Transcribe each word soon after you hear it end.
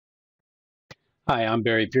Hi, I'm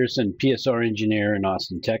Barry Pearson, PSR engineer in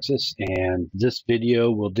Austin, Texas, and this video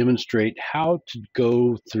will demonstrate how to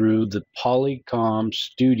go through the Polycom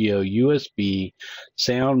Studio USB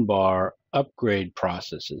soundbar upgrade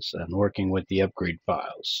processes and working with the upgrade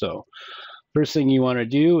files. So first thing you want to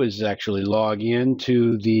do is actually log in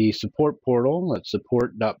to the support portal at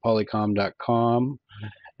support.polycom.com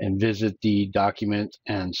and visit the Document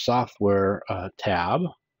and Software tab.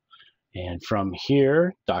 And from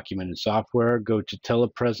here, Document and Software, go to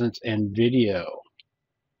Telepresence and Video.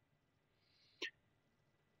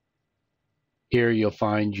 Here you'll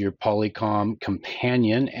find your Polycom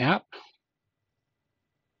companion app.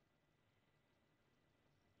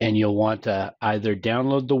 And you'll want to either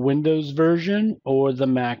download the Windows version or the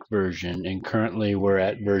Mac version. And currently we're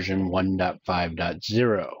at version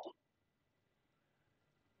 1.5.0.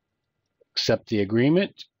 Accept the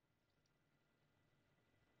agreement.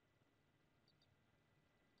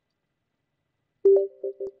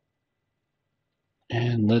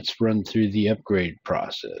 And let's run through the upgrade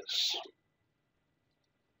process.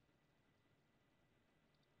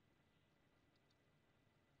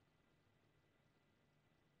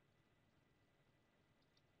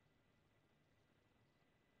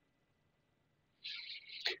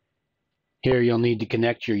 Here you'll need to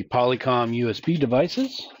connect your Polycom USB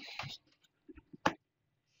devices. In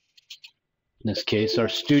this case, our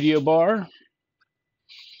studio bar.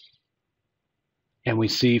 And we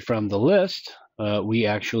see from the list, we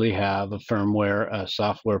actually have a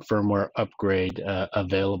software firmware upgrade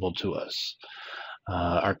available to us.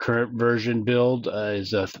 Our current version build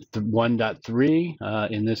is a 1.3,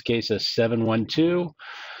 in this case a 7.12.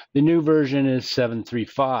 The new version is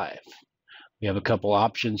 7.3.5. We have a couple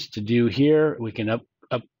options to do here. We can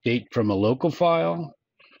update from a local file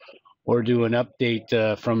or do an update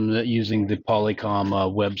using the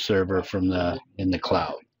Polycom web server in the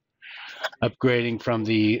cloud. Upgrading from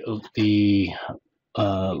the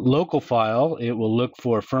local file, it will look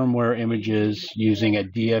for firmware images using a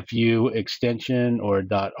DFU extension or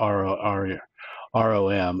a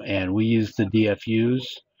 .rom, and we use the DFUs.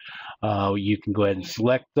 You can go ahead and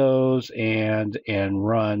select those and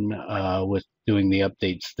run with doing the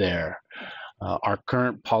updates there. Our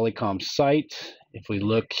current Polycom site, if we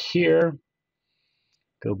look here,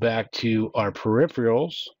 go back to our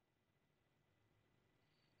peripherals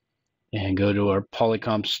and go to our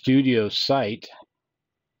Polycom Studio site.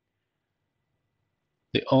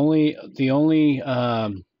 The only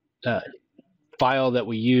file that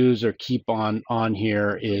we use or keep on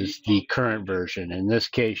here is the current version. In this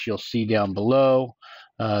case, you'll see down below,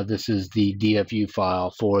 this is the DFU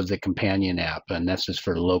file for the companion app, and this is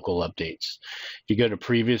for local updates. If you go to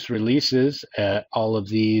previous releases, all of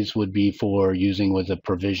these would be for using with a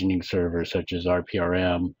provisioning server such as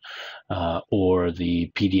RPRM or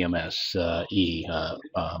the PDMS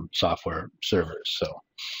software servers.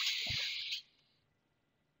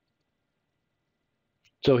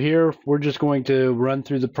 So here we're just going to run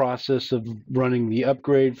through the process of running the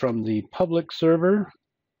upgrade from the public server.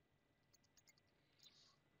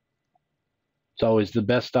 It's always the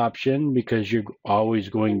best option because you're always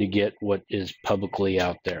going to get what is publicly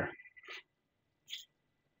out there.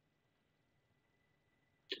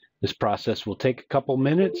 This process will take a couple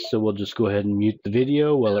minutes, so we'll just go ahead and mute the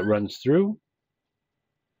video while it runs through.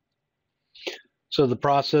 So the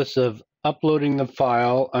process of uploading the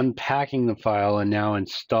file, unpacking the file, and now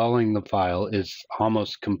installing the file is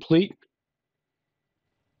almost complete.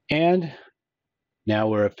 And now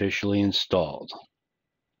we're officially installed.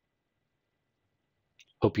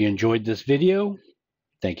 Hope you enjoyed this video.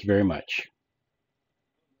 Thank you very much.